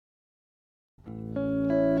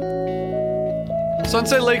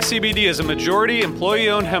Sunset Lake CBD is a majority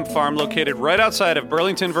employee-owned hemp farm located right outside of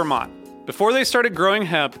Burlington, Vermont. Before they started growing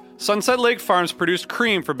hemp, Sunset Lake Farms produced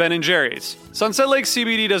cream for Ben & Jerry's. Sunset Lake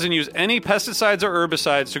CBD doesn't use any pesticides or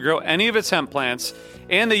herbicides to grow any of its hemp plants,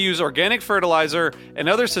 and they use organic fertilizer and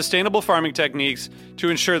other sustainable farming techniques to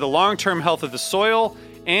ensure the long-term health of the soil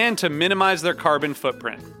and to minimize their carbon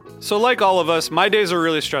footprint. So like all of us, my days are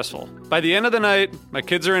really stressful. By the end of the night, my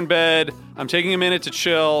kids are in bed, I'm taking a minute to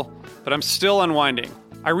chill, but I'm still unwinding.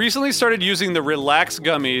 I recently started using the Relax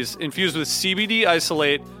gummies infused with CBD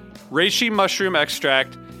isolate, reishi mushroom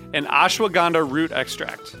extract, and ashwagandha root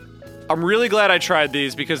extract. I'm really glad I tried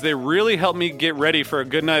these because they really helped me get ready for a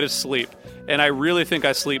good night of sleep, and I really think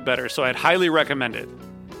I sleep better, so I'd highly recommend it.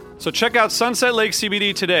 So check out Sunset Lake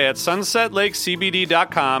CBD today at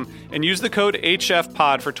sunsetlakecbd.com and use the code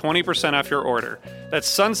HFPOD for 20% off your order. That's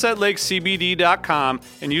sunsetlakecbd.com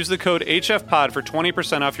and use the code HFPOD for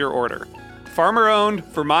 20% off your order. Farmer-owned,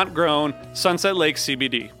 Vermont-grown, Sunset Lake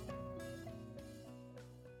CBD.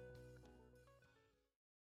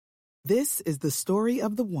 This is the story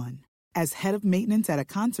of the one. As head of maintenance at a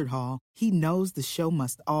concert hall, he knows the show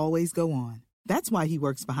must always go on. That's why he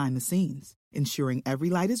works behind the scenes, ensuring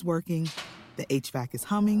every light is working, the HVAC is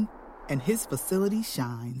humming, and his facility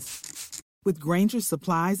shines. With Grainger's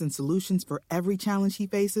supplies and solutions for every challenge he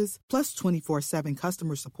faces, plus 24/7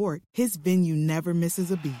 customer support, his venue never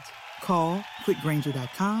misses a beat. Call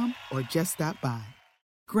quickgrainger.com or just stop by.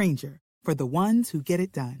 Grainger, for the ones who get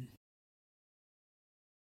it done.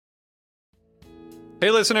 Hey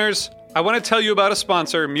listeners, I want to tell you about a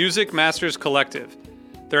sponsor, Music Masters Collective.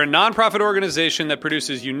 They're a nonprofit organization that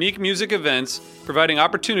produces unique music events, providing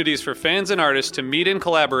opportunities for fans and artists to meet and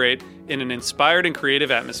collaborate in an inspired and creative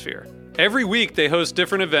atmosphere. Every week they host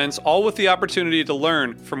different events, all with the opportunity to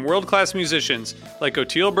learn from world-class musicians like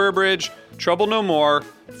Oteil Burbridge, Trouble No More,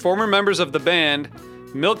 former members of the band,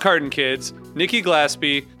 Milk Carton Kids, Nikki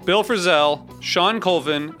Glaspie, Bill Frisell, Sean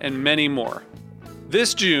Colvin, and many more.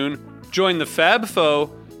 This June, join the Fab Four,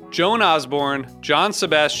 Joan Osborne, John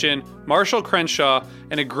Sebastian, Marshall Crenshaw,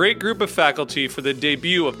 and a great group of faculty for the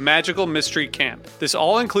debut of Magical Mystery Camp. This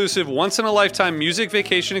all-inclusive, once-in-a-lifetime music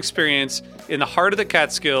vacation experience in the heart of the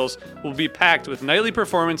Catskills will be packed with nightly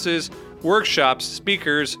performances, workshops,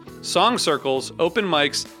 speakers, song circles, open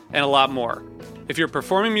mics, and a lot more. If you're a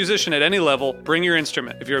performing musician at any level, bring your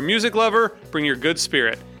instrument. If you're a music lover, bring your good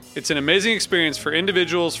spirit. It's an amazing experience for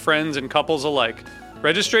individuals, friends, and couples alike.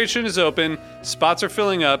 Registration is open, spots are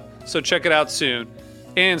filling up, so check it out soon.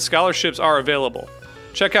 And scholarships are available.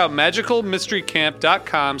 Check out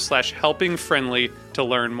magicalmysterycamp.com/helpingfriendly to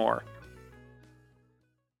learn more.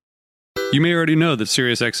 You may already know that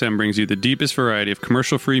SiriusXM brings you the deepest variety of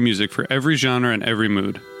commercial-free music for every genre and every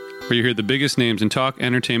mood. Where you hear the biggest names in talk,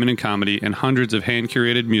 entertainment, and comedy, and hundreds of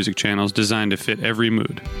hand-curated music channels designed to fit every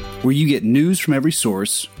mood. Where you get news from every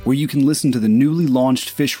source, where you can listen to the newly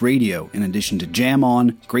launched Fish Radio, in addition to Jam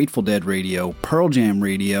On, Grateful Dead Radio, Pearl Jam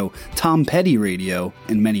Radio, Tom Petty Radio,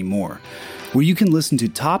 and many more. Where you can listen to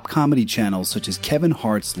top comedy channels such as Kevin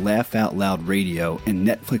Hart's Laugh Out Loud Radio and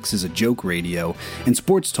Netflix's A Joke Radio, and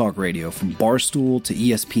sports talk radio from Barstool to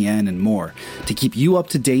ESPN and more, to keep you up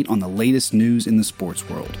to date on the latest news in the sports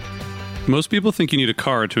world. Most people think you need a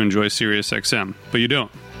car to enjoy SiriusXM, but you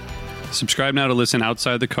don't. Subscribe now to listen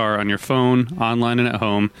outside the car on your phone, online, and at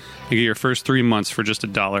home, and get your first 3 months for just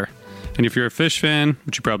 $1. And if you're a Fish fan,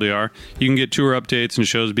 which you probably are, you can get tour updates and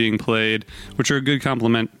shows being played, which are a good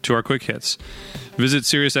complement to our quick hits. Visit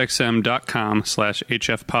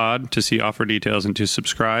SiriusXM.com/HFPod to see offer details and to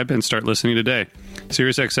subscribe and start listening today.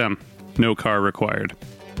 SiriusXM, no car required.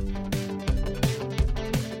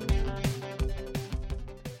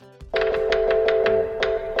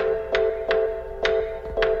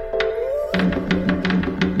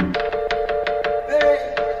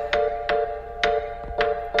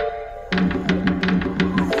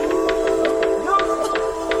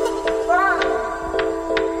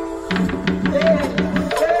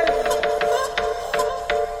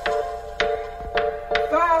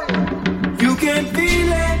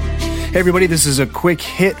 Hey everybody, this is a quick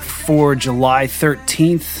hit for July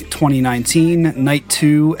 13th, 2019, night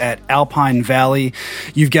 2 at Alpine Valley.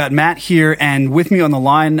 You've got Matt here, and with me on the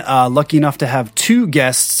line, lucky enough to have 2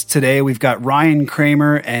 guests today. We've got Ryan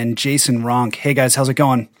Kramer and Jason Ronk. Hey guys, how's it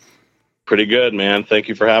going? Pretty good, man. Thank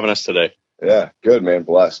you for having us today. Yeah, good, man.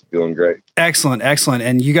 Blessed. Feeling great. Excellent.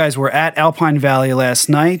 And you guys were at Alpine Valley last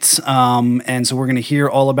night, and so we're going to hear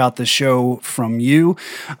all about the show from you.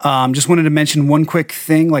 Just wanted to mention one quick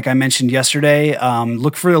thing, like I mentioned yesterday.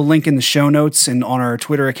 Look for the link in the show notes and on our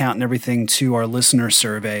Twitter account and everything to our listener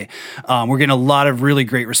survey. We're getting a lot of really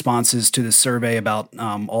great responses to the survey about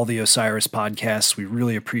all the Osiris podcasts. We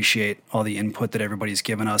really appreciate all the input that everybody's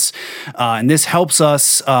given us, and this helps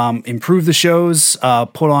us improve the shows,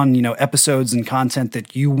 put on episodes and content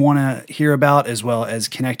that you want to hear about, as well as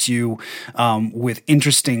connect you with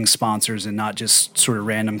interesting sponsors and not just sort of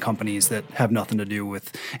random companies that have nothing to do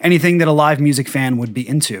with anything that a live music fan would be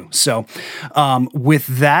into. So with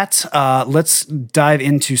that, let's dive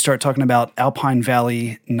into start talking about Alpine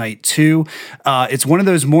Valley Night 2. It's one of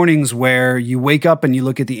those mornings where you wake up and you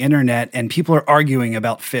look at the internet and people are arguing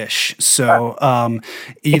about Fish. So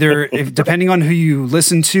either, depending on who you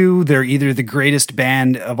listen to, they're either the greatest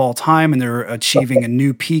band of all time and they're achieving a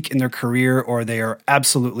new peak in their career, or they are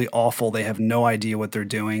absolutely awful. They have no idea what they're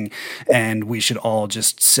doing, and we should all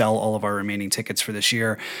just sell all of our remaining tickets for this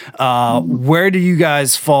year. Where do you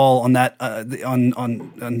guys fall on that?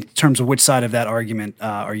 On terms of which side of that argument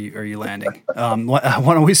are you landing?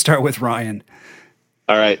 Why don't we start with Ryan?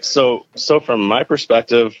 All right. So from my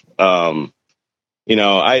perspective, I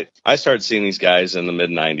started seeing these guys in the mid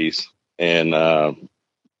 '90s, and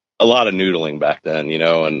a lot of noodling back then,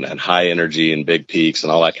 and high energy and big peaks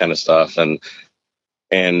and all that kind of stuff. And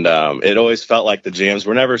it always felt like the jams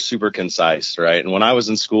were never super concise, right? And when I was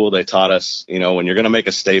in school, they taught us, when you're going to make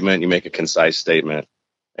a statement, you make a concise statement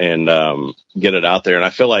and get it out there. And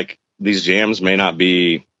I feel like these jams may not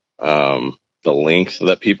be the length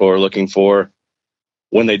that people are looking for.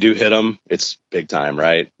 When they do hit them, it's big time,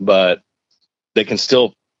 right? But they can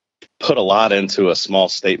still put a lot into a small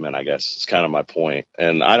statement, I guess is kind of my point.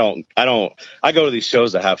 And I go to these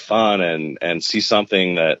shows to have fun and see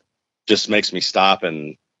something that just makes me stop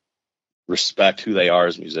and respect who they are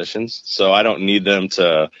as musicians. So I don't need them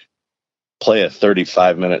to play a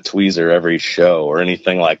 35-minute tweezer every show or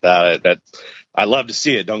anything like that. That I love to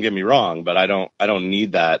see it, don't get me wrong, but I don't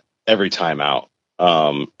need that every time out.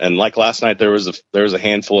 And like last night, there was a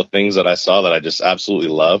handful of things that I saw that I just absolutely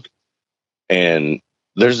loved. And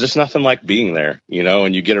there's just nothing like being there,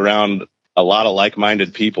 and you get around a lot of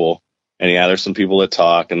like-minded people, and there's some people that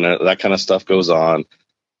talk and that kind of stuff goes on,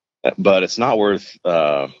 but it's not worth,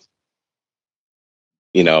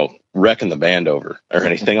 wrecking the band over or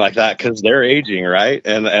anything like that, because they're aging. Right.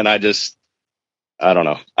 And I don't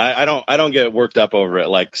know. I don't get worked up over it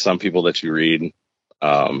like some people that you read.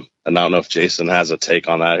 And I don't know if Jason has a take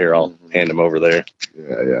on that here. I'll hand him over there.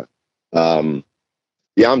 Yeah.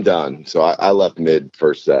 Yeah, I'm done. So I left mid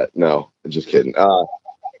first set. No, just kidding.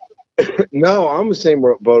 No, I'm the same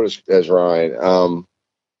boat as Ryan.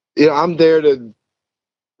 I'm there to,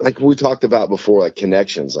 like we talked about before, like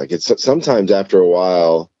connections. Like it's sometimes after a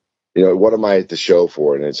while, what am I at the show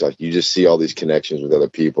for? And it's like you just see all these connections with other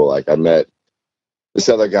people. Like I met this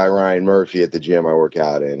other guy, Ryan Murphy, at the gym I work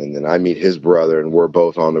out in, and then I meet his brother, and we're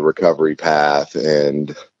both on the recovery path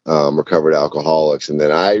and recovered alcoholics. And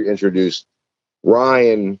then I introduced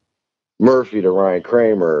Ryan Murphy to Ryan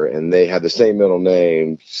Kramer, and they have the same middle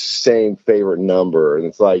name, same favorite number, and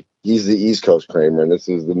it's like he's the East Coast Kramer and this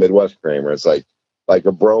is the Midwest Kramer. It's like a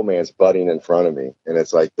bromance budding in front of me, and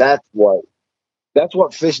it's like that's what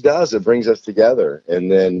Fish does. It brings us together,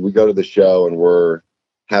 and then we go to the show and we're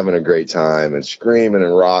having a great time and screaming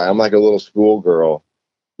and rock. I'm like a little schoolgirl,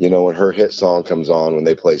 when her hit song comes on when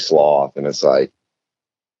they play Sloth, and it's like,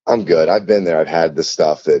 I'm good. I've been there. I've had the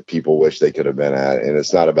stuff that people wish they could have been at. And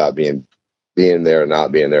it's not about being there or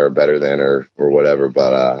not being there or better than or whatever.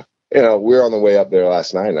 But, we were on the way up there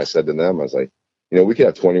last night, and I said to them, I was like, we could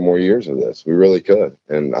have 20 more years of this. We really could.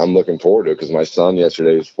 And I'm looking forward to it because my son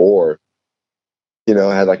yesterday was 4,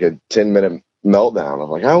 had like a 10-minute meltdown. I'm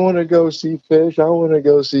like, I want to go see Fish. I want to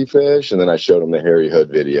go see Fish. And then I showed him the Harry Hood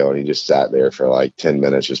video, and he just sat there for like 10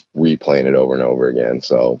 minutes just replaying it over and over again.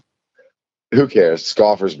 So who cares?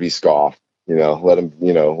 Scoffers be scoffed, let them,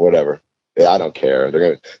 whatever. Yeah, I don't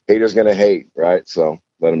care. Haters going to hate, right? So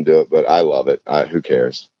let them do it. But I love it. Who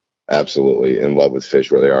cares? Absolutely in love with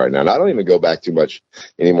Fish where they are right now. And I don't even go back too much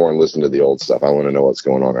anymore and listen to the old stuff. I want to know what's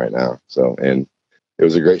going on right now. So, and it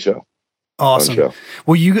was a great show. Awesome.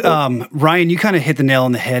 Well, you, Ryan, you kind of hit the nail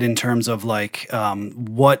on the head in terms of like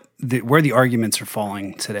where the arguments are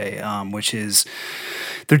falling today, which is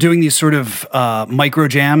they're doing these sort of micro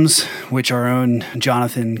jams, which our own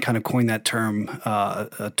Jonathan kind of coined that term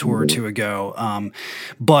a tour or two ago.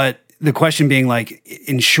 But the question being like,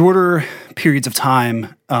 in shorter periods of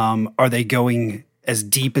time, are they going as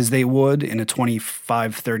deep as they would in a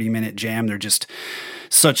 25, 30-minute jam? They're just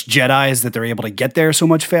such Jedis that they're able to get there so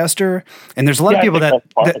much faster. And there's a lot of people that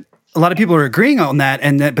a lot of people are agreeing on that,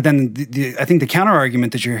 but then I think the counter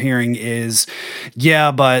argument that you're hearing is,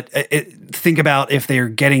 yeah, but think about if they're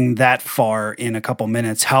getting that far in a couple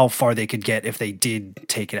minutes, how far they could get if they did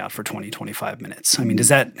take it out for 20, 25 minutes. I mean,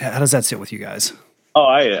 how does that sit with you guys? Oh,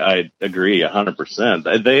 I agree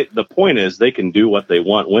 100%. The point is they can do what they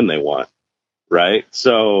want when they want, right?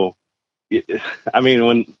 So, I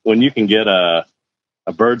mean, when you can get a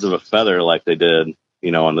birds of a feather like they did,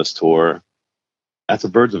 on this tour, that's a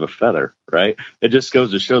birds of a feather, right? It just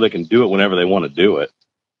goes to show they can do it whenever they want to do it.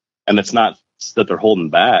 And it's not that they're holding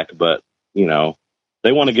back, but,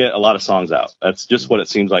 they want to get a lot of songs out. That's just what it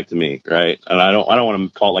seems like to me, right? And I don't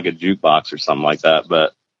want to call it like a jukebox or something like that,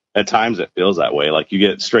 but at times it feels that way. Like you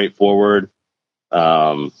get straightforward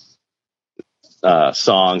songs,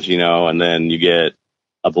 and then you get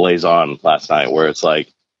a Blaze On last night where it's like,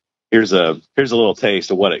 here's a little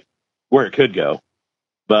taste of where it could go,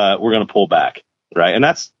 but we're going to pull back. Right. And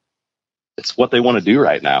it's what they want to do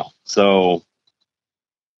right now. So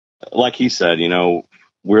like he said,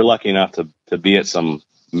 we're lucky enough to be at some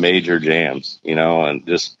major jams, and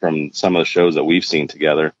just from some of the shows that we've seen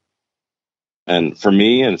together. And for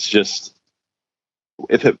me, it's just,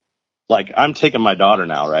 I'm taking my daughter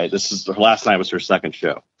now, right? Last night was her second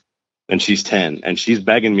show and she's 10 and she's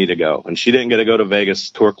begging me to go, and she didn't get to go to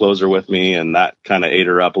Vegas tour closer with me. And that kind of ate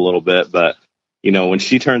her up a little bit, but when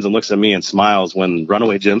she turns and looks at me and smiles when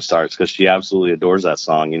Runaway Jim starts, because she absolutely adores that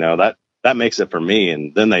song, that makes it for me.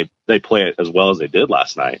 And then they play it as well as they did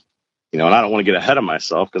last night, and I don't want to get ahead of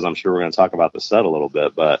myself because I'm sure we're going to talk about the set a little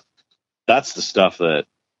bit, but that's the stuff that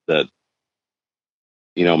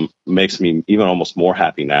makes me even almost more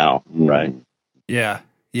happy now. Right. Yeah.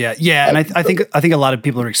 Yeah. And I think a lot of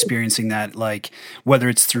people are experiencing that, like whether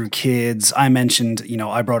it's through kids. I mentioned,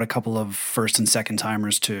 I brought a couple of first and second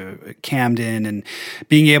timers to Camden, and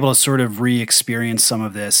being able to sort of re-experience some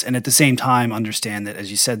of this. And at the same time, understand that, as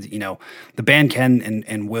you said, the band can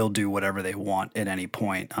and will do whatever they want at any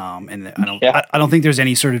point. And I don't think there's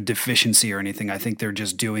any sort of deficiency or anything. I think they're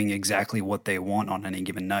just doing exactly what they want on any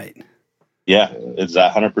given night. Yeah, it's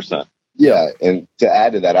 100%. Yeah, and to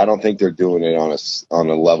add to that, I don't think they're doing it on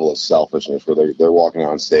a level of selfishness where they're walking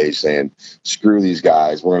on stage saying, "Screw these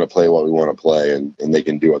guys, we're going to play what we want to play," and they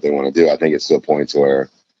can do what they want to do. I think it's to a point where,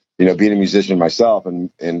 being a musician myself,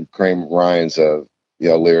 and Kramer Ryan's a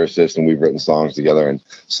lyricist, and we've written songs together, and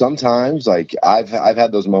sometimes like I've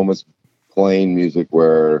had those moments playing music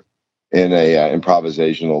where in a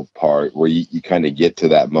improvisational part where you kind of get to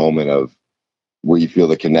that moment of where you feel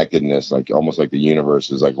the connectedness, like almost like the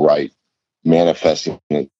universe is like right manifesting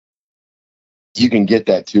it. You can get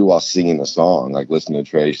that too while singing the song, like listening to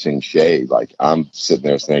Trey sing Shade. Like I'm sitting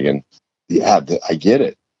there thinking, yeah, I get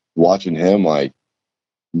it. Watching him like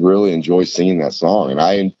really enjoy singing that song, and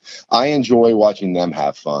I enjoy watching them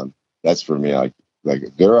have fun. That's for me. Like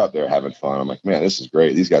they're out there having fun. I'm like, man, this is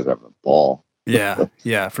great. These guys are having a ball.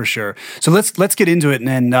 Yeah, for sure. So let's get into it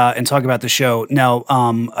and talk about the show. Now,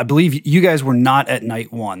 I believe you guys were not at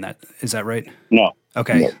night one. Is that right? No.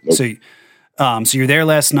 Okay. No. So you're there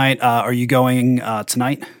last night. Are you going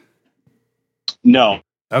tonight? No.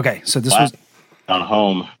 Okay. So this was on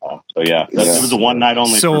home. So yeah, it was a one night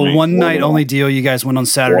only. So a one night only deal. You guys went on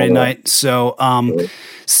Saturday night. So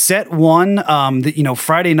set one,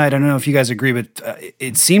 Friday night. I don't know if you guys agree, but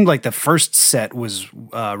it seemed like the first set was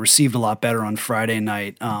received a lot better on Friday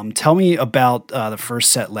night. Tell me about the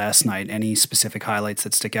first set last night. Any specific highlights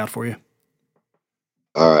that stick out for you?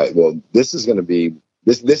 All right. Well, this is going to be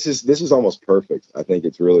this is almost perfect. I think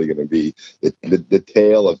it's really going to be the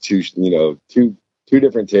tale of two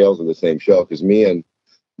different tales of the same show, because me and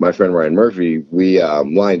my friend Ryan Murphy, we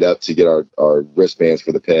lined up to get our wristbands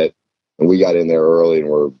for the pit, and we got in there early, and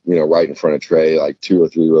we're right in front of Trey, like 2 or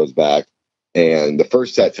 3 rows back. And the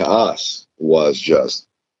first set to us was just,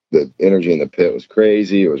 the energy in the pit was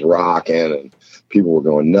crazy. It was rocking, and people were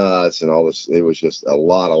going nuts, and all this. It was just a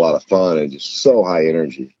lot of fun, and just so high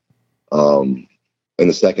energy. And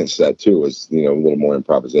the second set too was a little more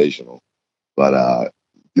improvisational, but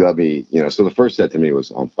that'd be so the first set to me was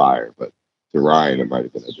on fire, but to Ryan it might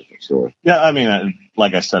have been a different story. Yeah, I mean,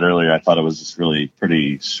 like I said earlier, I thought it was just really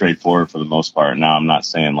pretty straightforward for the most part. Now I'm not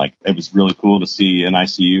saying, like, it was really cool to see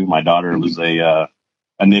NICU. My daughter was a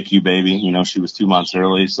NICU baby. She was 2 months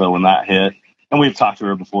early, so when that hit, and we've talked to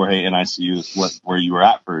her before, hey, NICU is where you were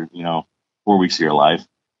at for 4 weeks of your life,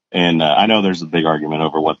 and I know there's a big argument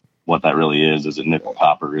over what that really is. Is it nipple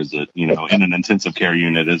copper? Is it in an intensive care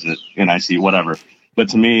unit? Is it NICU? Whatever. But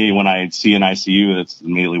to me, when I see an ICU, that's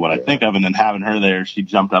immediately what I think of. And then having her there, she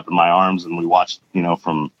jumped up in my arms, and we watched,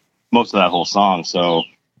 from most of that whole song. So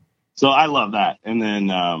I love that. And then,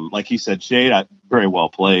 like he said, Shade, very well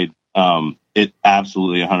played. It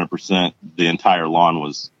absolutely 100%. The entire lawn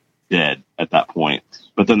was dead at that point.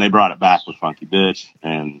 But then they brought it back with Funky Bitch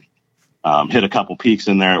and hit a couple peaks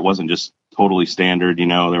in there. It wasn't just totally standard, you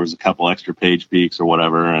know. There was a couple extra page peaks or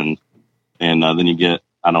whatever, and then you get,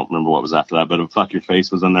 I don't remember what was after that, but Fuck Your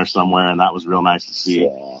Face was in there somewhere, and that was real nice to see.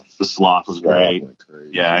 The Sloth was great.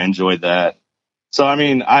 Yeah, I enjoyed that. So I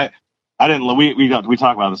mean, I didn't. We talked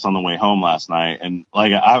about this on the way home last night, and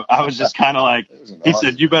like I was just kind of like, he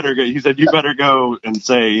said you better go and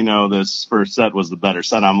say, you know, this first set was the better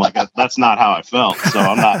set. I'm like, that's not how I felt, so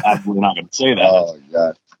I'm not going to say that. Oh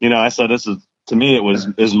God. You know, I said this is, to me, it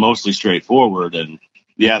was mostly straightforward, and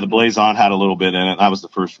yeah, the Blaze On had a little bit in it. That was the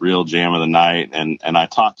first real jam of the night, and I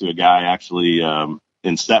talked to a guy actually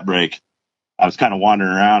in Step Break. I was kind of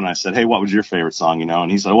wandering around, and I said, "Hey, what was your favorite song?" You know,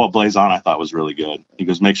 and he said, "Well, Blaze On I thought was really good." He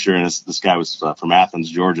goes, "Make sure," and this guy was from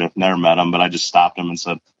Athens, Georgia. Never met him, but I just stopped him and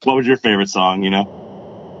said, "What was your favorite song?" You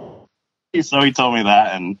know, so he told me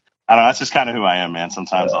that, and I don't know, that's just kind of who I am, man.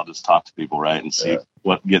 Sometimes I'll just talk to people, right, and see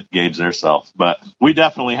what gauge their self. But we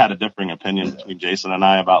definitely had a differing opinion between Jason and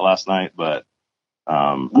I about last night. But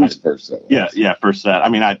first set. Yeah, first set. I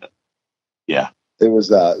mean, It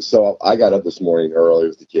was so I got up this morning early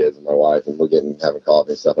with the kids and my wife, and we're having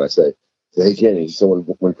coffee and stuff. And I say, "Hey Jenny, so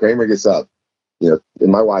when Kramer gets up, you know,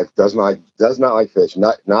 and my wife does not like Fish,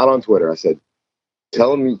 not on Twitter." I said,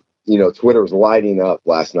 "Tell him, you know, Twitter was lighting up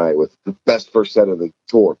last night with the best first set of the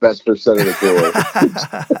tour,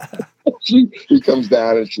 He comes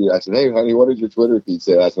down and I said, "Hey honey, what did your Twitter feed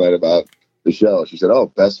say last night about the show?" She said,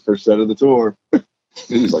 "Oh, best first set of the tour."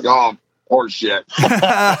 He's like, "Oh, horse shit."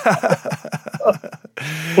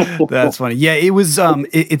 That's funny. Yeah, it was.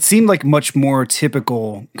 It seemed like much more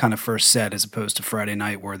typical kind of first set as opposed to Friday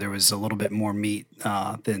night, where there was a little bit more meat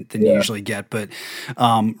than you usually get. But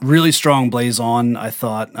really strong Blaze On. I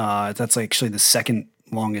thought that's actually the second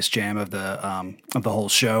longest jam of the whole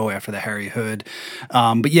show after the Harry Hood.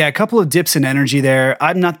 But yeah, a couple of dips in energy there.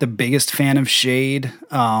 I'm not the biggest fan of Shade.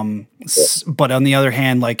 But on the other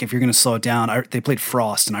hand, like if you're going to slow it down, they played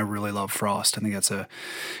Frost, and I really love Frost. I think that's a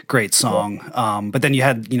great song. But then you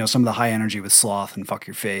had, you know, some of the high energy with Sloth and Fuck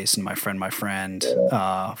Your Face and My Friend,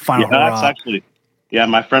 Final Hurrah. That's actually,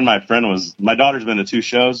 my daughter's been to 2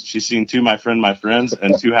 shows. She's seen 2 My Friends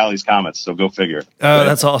and 2 Halley's Comets. So go figure. Oh,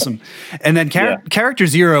 that's awesome. And then Character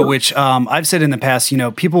Zero, which I've said in the past, you know,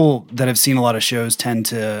 people that have seen a lot of shows tend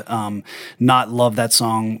to not love that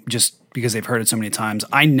song just because they've heard it so many times.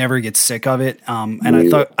 I never get sick of it. And I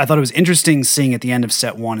thought it was interesting seeing at the end of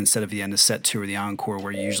set 1 instead of the end of set 2 or the encore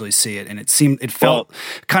where you usually see it. And it felt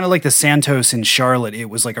kind of like the Santos in Charlotte. It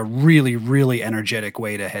was like a really, really energetic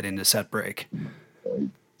way to head into set break.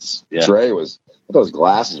 Yeah. Trey I thought his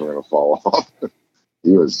glasses were going to fall off. It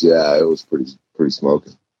was pretty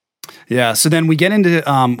smoking. Yeah, so then we get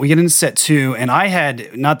into set 2, and I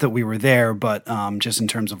had, not that we were there, but just in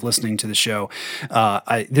terms of listening to the show,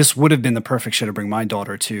 this would have been the perfect show to bring my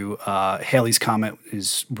daughter to. Haley's Comet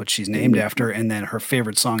is what she's named after, and then her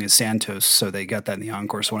favorite song is Santos, so they got that in the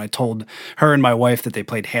encore. So when I told her and my wife that they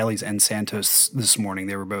played Haley's and Santos this morning,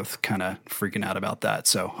 they were both kind of freaking out about that.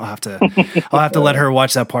 So I'll have to let her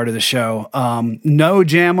watch that part of the show. No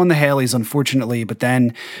jam on the Haleys, unfortunately, but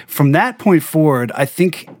then from that point forward, I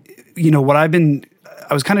think, you know, I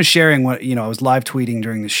was kind of sharing what, you know, I was live tweeting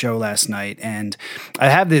during the show last night, and I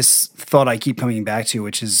have this thought I keep coming back to,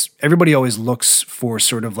 which is everybody always looks for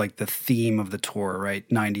sort of like the theme of the tour, right?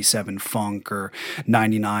 97 funk or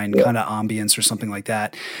 99 kind of ambience or something like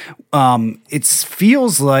that. It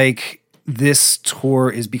feels like this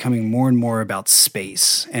tour is becoming more and more about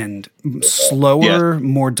space and slower,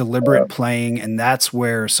 more deliberate playing, and that's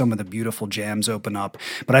where some of the beautiful jams open up.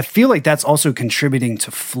 But I feel like that's also contributing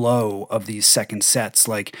to flow of these second sets.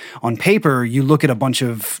 Like on paper, you look at a bunch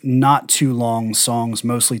of not too long songs,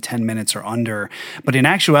 mostly 10 minutes or under, but in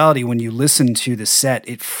actuality, when you listen to the set,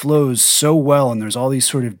 it flows so well, and there's all these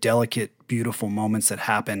sort of delicate, beautiful moments that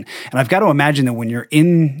happen. And I've got to imagine that when you're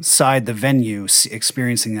inside the venue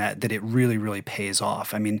experiencing that it really, really pays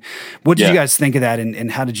off. I mean, what did you guys think of that, and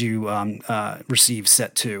how did you receive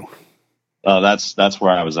set 2? That's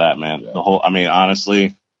where I was at, man. The whole, I mean,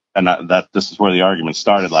 honestly, and this is where the argument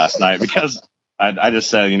started last night, because I just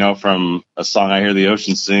said, you know, from a song I Hear the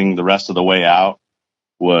Ocean Sing the rest of the way out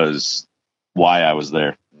was why I was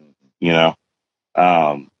there, you know.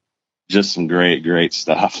 Just some great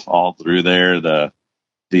stuff all through there.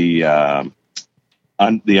 The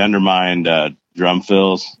undermined drum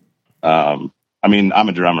fills. I mean, I'm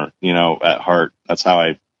a drummer, you know, at heart. That's how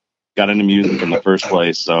I got into music in the first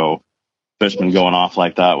place. So Fishman going off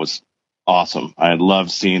like that was awesome. I loved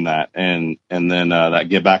seeing that. And then that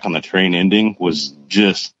get back on the train ending was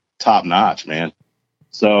just top notch, man.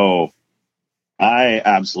 So I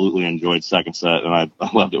absolutely enjoyed second set, and I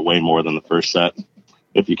loved it way more than the first set,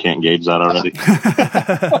 if you can't gauge that already.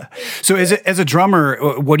 So as a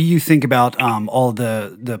drummer, what do you think about all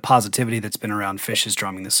the positivity that's been around Fish's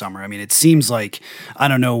drumming this summer? I mean, it seems like, I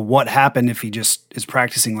don't know what happened, if he just is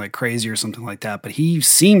practicing like crazy or something like that, but he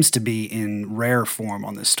seems to be in rare form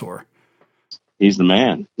on this tour. He's the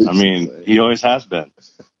man. I mean, he always has been.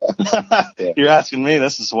 You're asking me.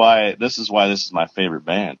 This is why this is my favorite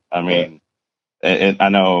band. I mean, I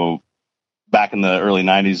know back in the early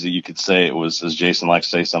 90s, you could say it was, as Jason likes to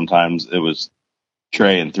say sometimes, it was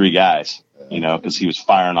Trey and three guys, because he was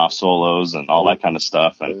firing off solos and all that kind of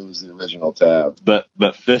stuff. And it was the original Tab.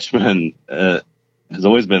 But Fishman has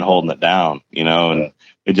always been holding it down, and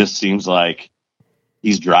it just seems like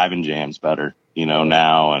he's driving jams better,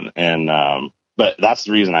 now. And but that's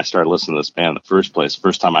the reason I started listening to this band in the first place.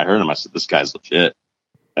 First time I heard him, I said, this guy's legit.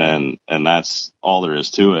 And that's all there is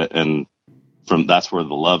to it. And that's where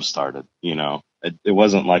the love started, It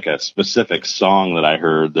wasn't like a specific song that I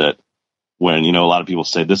heard that when, a lot of people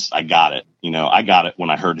say this, I got it, I got it when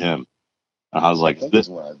I heard him. And I was like,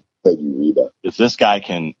 if this guy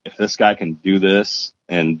can do this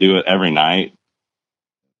and do it every night,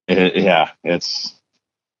 it's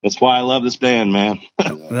why I love this band, man.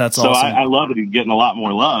 That's so awesome. I love that he's getting a lot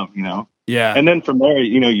more love, Yeah. And then from there,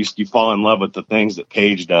 you fall in love with the things that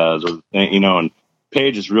Paige does, or and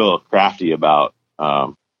Paige is real crafty about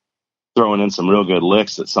throwing in some real good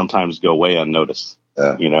licks that sometimes go way unnoticed,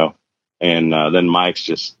 and then Mike's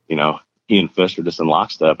just, he and Fish are just in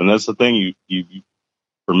lockstep. And that's the thing, you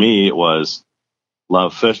for me, it was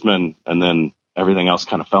love Fishman, and then everything else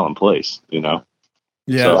kind of fell in place, Yeah.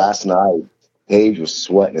 So last night, Paige was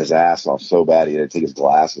sweating his ass off so bad he had to take his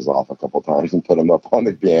glasses off a couple times and put them up on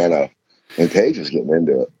the piano. And Paige was getting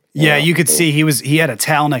into it. Yeah, you could see he had a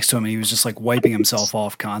towel next to him, and he was just like wiping himself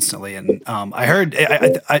off constantly. And I heard,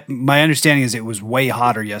 my understanding is it was way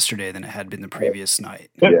hotter yesterday than it had been the previous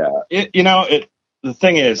night. Yeah, the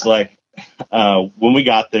thing is, like, when we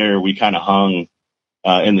got there, we kind of hung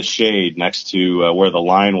in the shade next to where the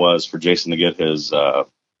line was for Jason to get his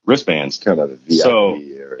wristbands. kind of a VIP So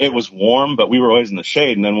area. it was warm, but we were always in the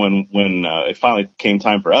shade. And then when it finally came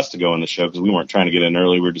time for us to go in the show, because we weren't trying to get in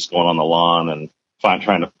early, we were just going on the lawn and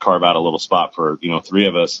trying to carve out a little spot for three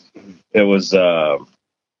of us. It was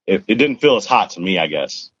it didn't feel as hot to me, I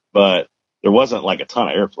guess, but there wasn't like a ton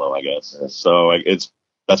of airflow, I guess. So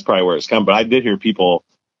that's probably where it's come. But I did hear people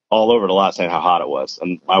all over the lot saying how hot it was,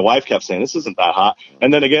 and my wife kept saying this isn't that hot.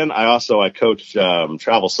 And then again, I coach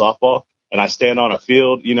travel softball, and I stand on a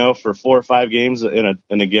field, for 4 or 5 games in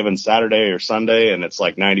a given Saturday or Sunday, and it's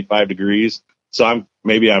like 95 degrees. So I'm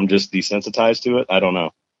just desensitized to it. I don't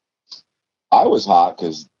know. I was hot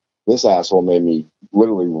because this asshole made me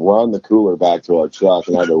literally run the cooler back to our truck,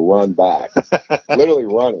 and I had to run back, literally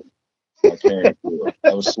running.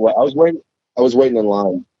 I was waiting in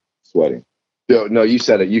line, sweating. No, you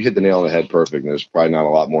said it. You hit the nail on the head perfect. And there's probably not a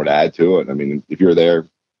lot more to add to it. I mean, if you're there,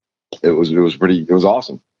 it was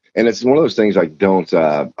awesome. And it's one of those things I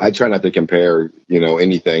try not to compare,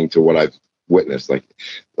 anything to what I've witnessed.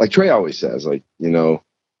 Like Trey always says,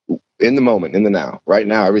 in the moment, in the now, right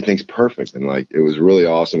now, everything's perfect. And it was really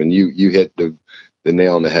awesome. And you hit the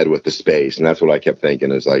nail on the head with the space. And that's what I kept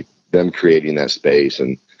thinking is them creating that space.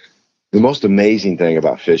 And the most amazing thing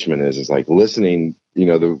about Fishman is listening,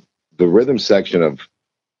 the rhythm section of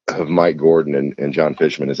Mike Gordon and John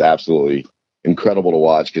Fishman is absolutely incredible to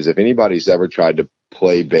watch. Because if anybody's ever tried to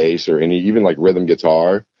play bass or even rhythm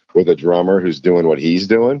guitar with a drummer who's doing what he's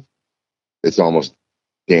doing, it's almost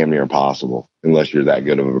damn near impossible unless you're that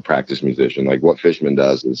good of a practice musician. Like what Fishman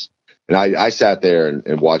does is, and I sat there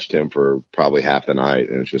and watched him for probably half the night,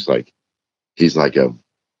 and it's just he's got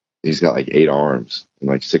 8 arms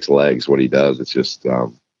and 6 legs. What he does, it's just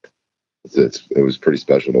it was pretty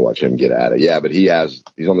special to watch him get at it. Yeah, but he's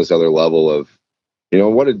on this other level of,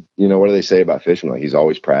 what do they say about Fishman? He's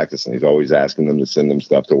always practicing. He's always asking them to send them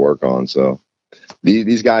stuff to work on. So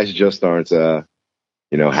these guys just aren't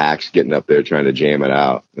hacks getting up there trying to jam it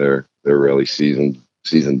out. They're really seasoned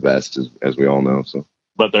vets, as we all know. So,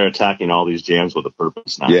 but they're attacking all these jams with a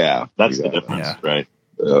purpose now. Yeah, that's exactly the difference, right?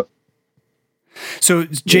 Yeah. So,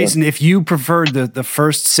 Jason, if you preferred the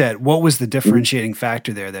first set, what was the differentiating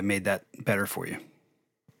factor there that made that better for you?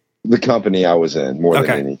 The company I was in more than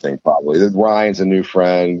anything, probably. Ryan's a new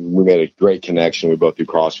friend. We made a great connection. We both do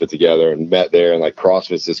CrossFit together and met there. And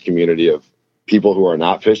CrossFit's this community of people who are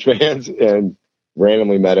not Fish fans. And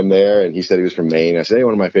randomly met him there, and he said he was from Maine. I said, hey,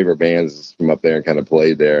 one of my favorite bands is from up there, and kind of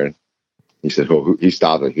played there. And he said, he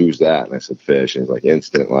stopped, like, who's that? And I said, Fish. And he's like,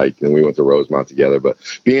 instant, like, and we went to Rosemont together. But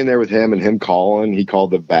being there with him and him calling, he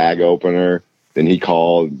called the bag opener, then he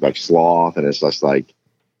called, like, Sloth, and it's just, like,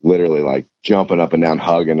 literally, like, jumping up and down,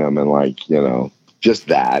 hugging him, and, like, you know, just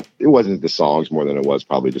that. It wasn't the songs more than it was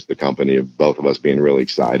probably just the company of both of us being really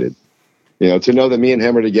excited. You know, to know that me and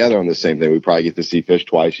him are together on the same thing. We probably get to see Fish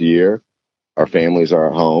twice a year. Our families are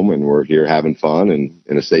at home, and we're here having fun and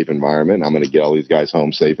in a safe environment. I'm going to get all these guys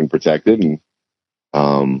home safe and protected,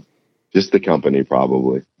 and just the company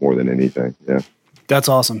probably more than anything. Yeah. That's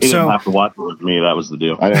awesome. You didn't have to watch it with me. That was the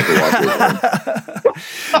deal. I didn't have to watch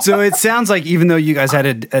it. So it sounds like even though you guys had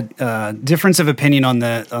a difference of opinion on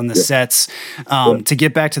the sets, to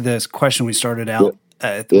get back to this question we started out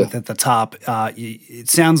at the top, it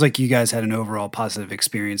sounds like you guys had an overall positive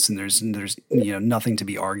experience, and there's nothing to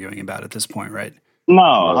be arguing about at this point, right? No,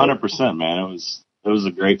 100%, man. It was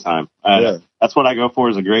a great time. That's what I go for,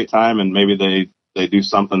 is a great time, and maybe they do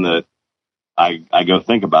something that I go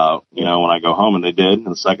think about, when I go home, and they did. And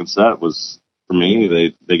the second set was, for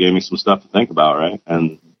me, they gave me some stuff to think about, right?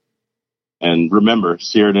 And remember,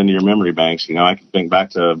 sear it into your memory banks. I can think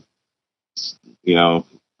back to,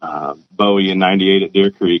 Bowie in '98 at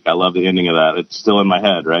Deer Creek. I love the ending of that. It's still in my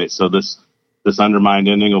head, right? So this Undermined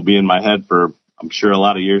ending will be in my head for, I'm sure, a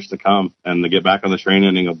lot of years to come. And the Get Back on the Train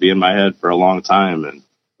ending will be in my head for a long time. And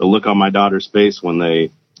the look on my daughter's face when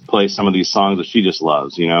they play some of these songs that she just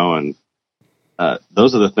loves, and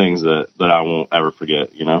those are the things that I won't ever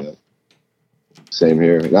forget, Yeah. Same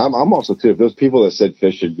here. And I'm also, too, if those people that said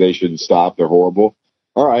Fish they should stop, they're horrible.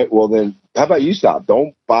 All right, well then, how about you stop?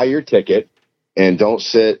 Don't buy your ticket, and don't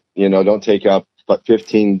sit, don't take up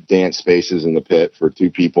 15 dance spaces in the pit for 2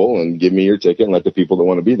 people, and give me your ticket and let the people that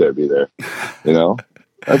want to be there be there.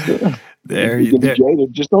 That's good.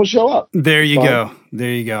 Just don't show up. There you go.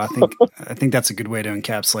 I think that's a good way to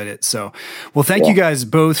encapsulate it. So, well, thank you guys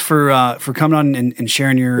both for coming on and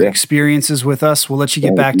sharing your experiences with us. We'll let you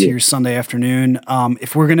get back to your Sunday afternoon.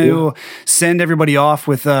 If we're going to send everybody off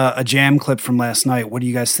with a jam clip from last night, what do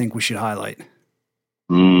you guys think we should highlight?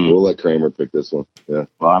 We'll let Kramer pick this one. Yeah.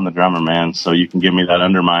 Well, I'm the drummer, man, so you can give me that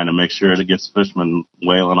Undermine and make sure it gets Fishman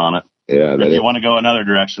wailing on it. Yeah. If you want to go another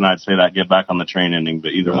direction, I'd say that Get Back on the Train ending,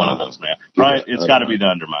 but either one of those, man. Right? It's got to be the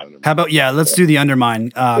Undermine. How about, let's do the Undermine,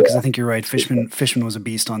 because I think you're right. Fishman was a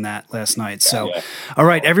beast on that last night. So, all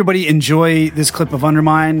right, everybody enjoy this clip of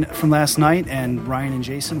Undermine from last night, and Ryan and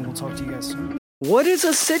Jason, we'll talk to you guys soon. What is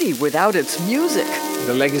a city without its music?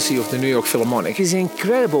 The legacy of the New York Philharmonic is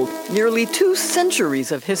incredible. Nearly 2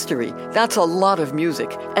 centuries of history. That's a lot of music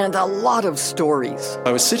and a lot of stories.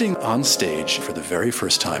 I was sitting on stage for the very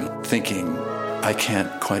first time thinking, I can't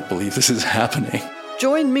quite believe this is happening.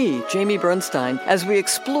 Join me, Jamie Bernstein, as we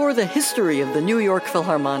explore the history of the New York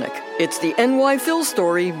Philharmonic. It's the NY Phil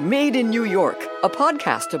story made in New York, a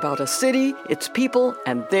podcast about a city, its people,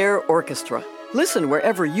 and their orchestra. Listen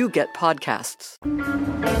wherever you get podcasts.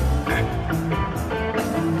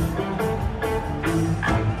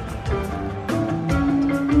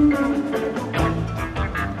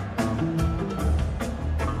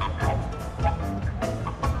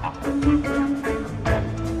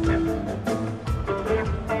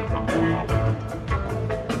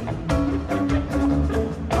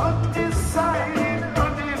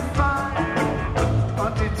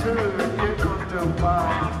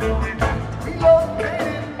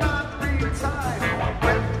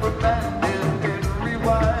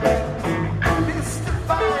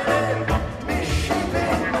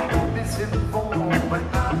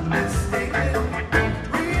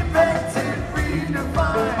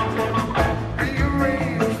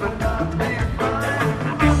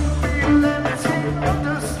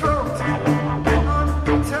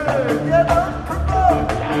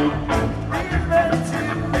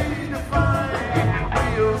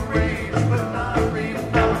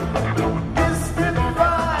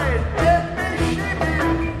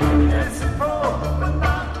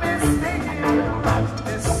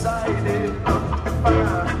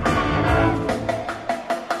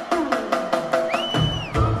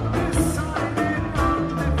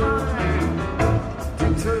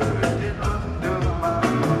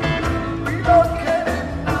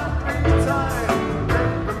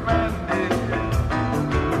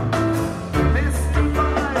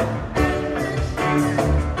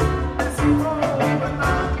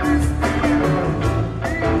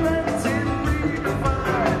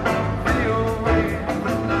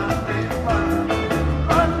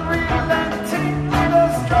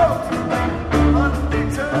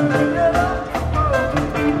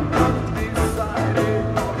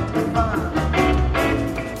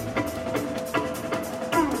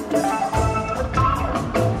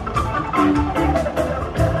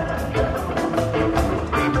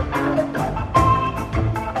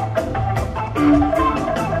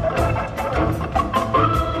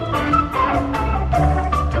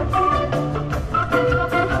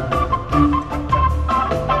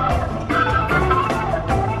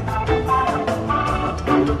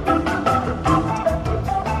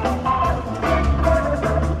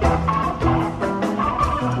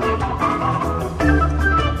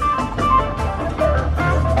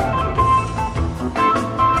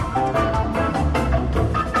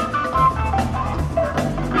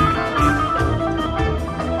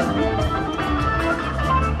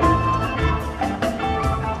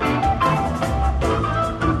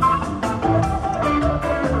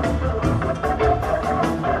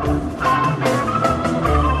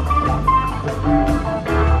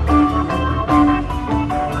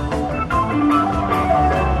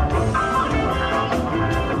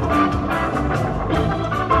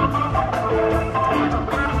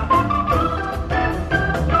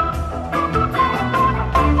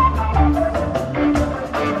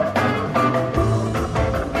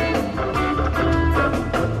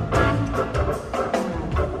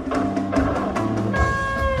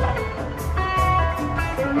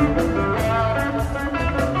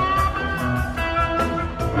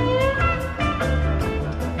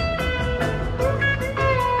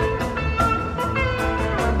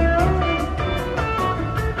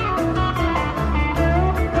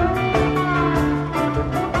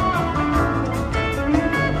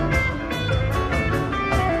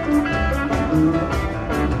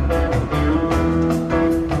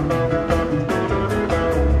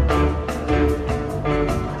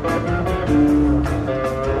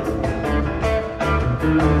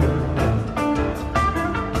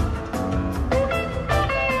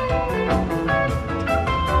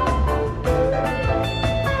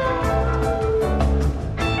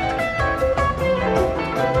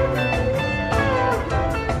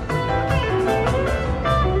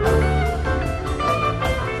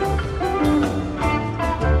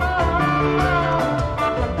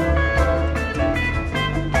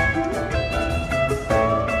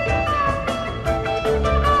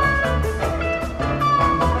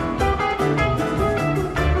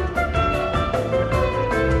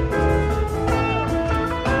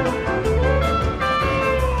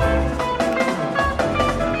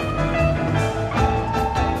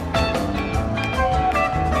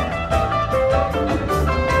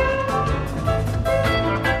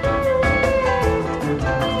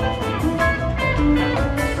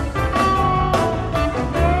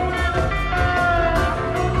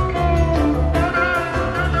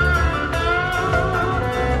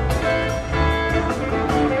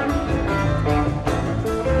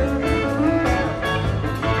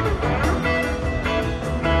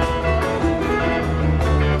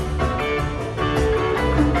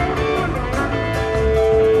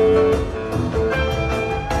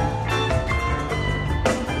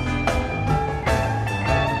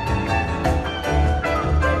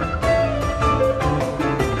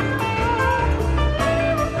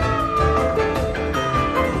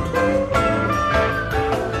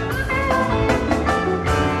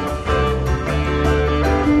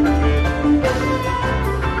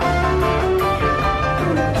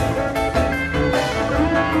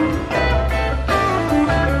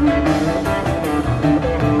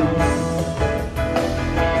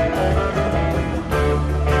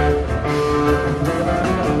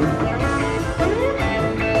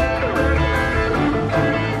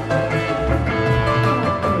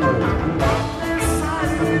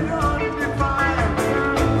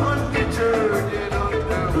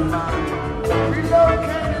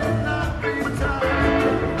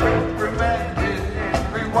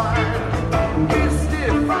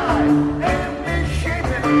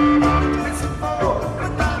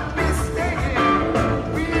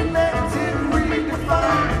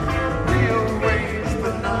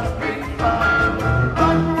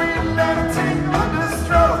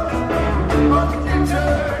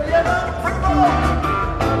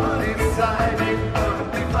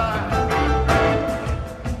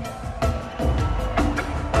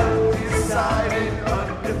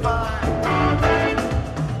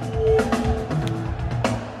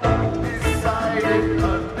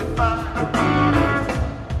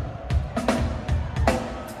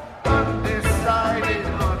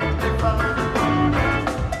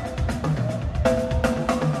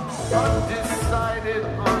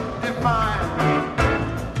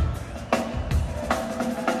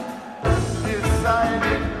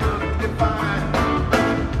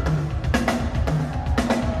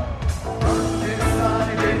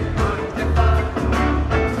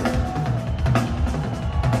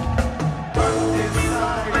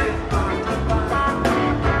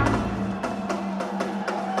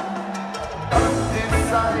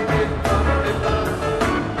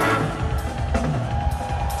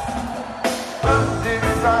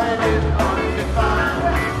 Undecided,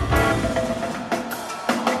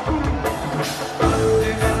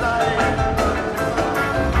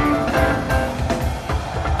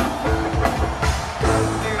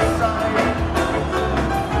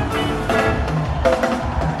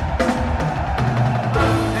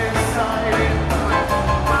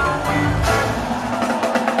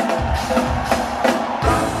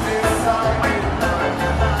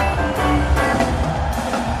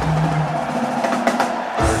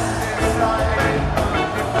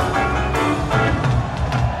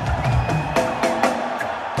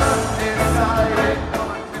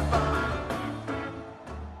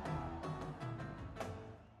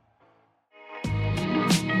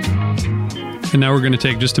 And now we're going to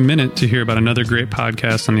take just a minute to hear about another great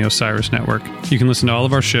podcast on the Osiris Network. You can listen to all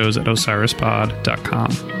of our shows at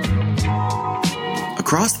osirispod.com.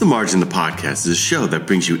 Across the Margin, the podcast is a show that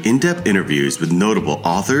brings you in-depth interviews with notable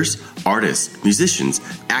authors, artists, musicians,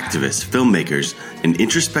 activists, filmmakers, and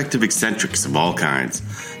introspective eccentrics of all kinds,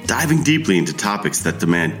 diving deeply into topics that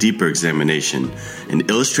demand deeper examination and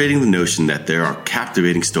illustrating the notion that there are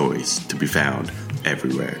captivating stories to be found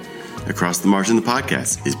everywhere. Across the Margin, the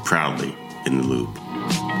podcast is proudly in the loop.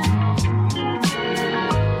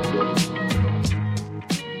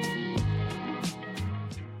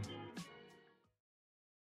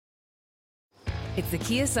 It's the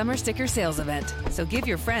Kia Summer Sticker Sales Event, so give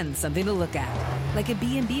your friends something to look at, like a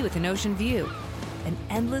B&B with an ocean view, an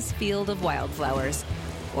endless field of wildflowers,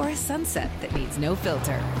 or a sunset that needs no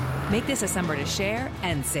filter. Make this a summer to share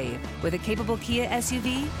and save with a capable Kia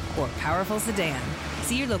SUV or powerful sedan.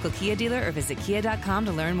 See your local Kia dealer or visit kia.com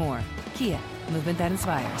to learn more. Kia, movement that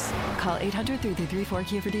inspires. Call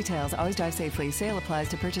 800-3334-KIA for details. Always drive safely. Sale applies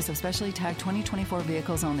to purchase of specially tagged 2024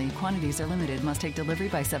 vehicles only. Quantities are limited. Must take delivery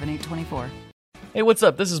by 7/8/24. Hey, what's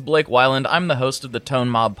up? This is Blake Weiland. I'm the host of the Tone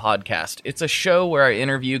Mob Podcast. It's a show where I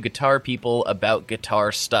interview guitar people about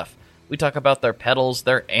guitar stuff. We talk about their pedals,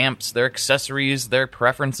 their amps, their accessories, their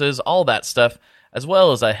preferences, all that stuff, as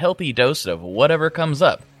well as a healthy dose of whatever comes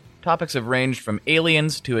up. Topics have ranged from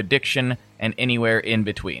aliens to addiction and anywhere in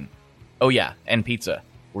between. Oh yeah, and pizza.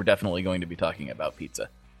 We're definitely going to be talking about pizza.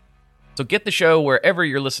 So get the show wherever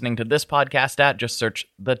you're listening to this podcast at. Just search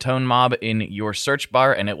The Tone Mob in your search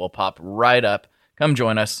bar and it will pop right up. Come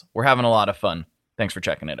join us. We're having a lot of fun. Thanks for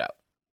checking it out.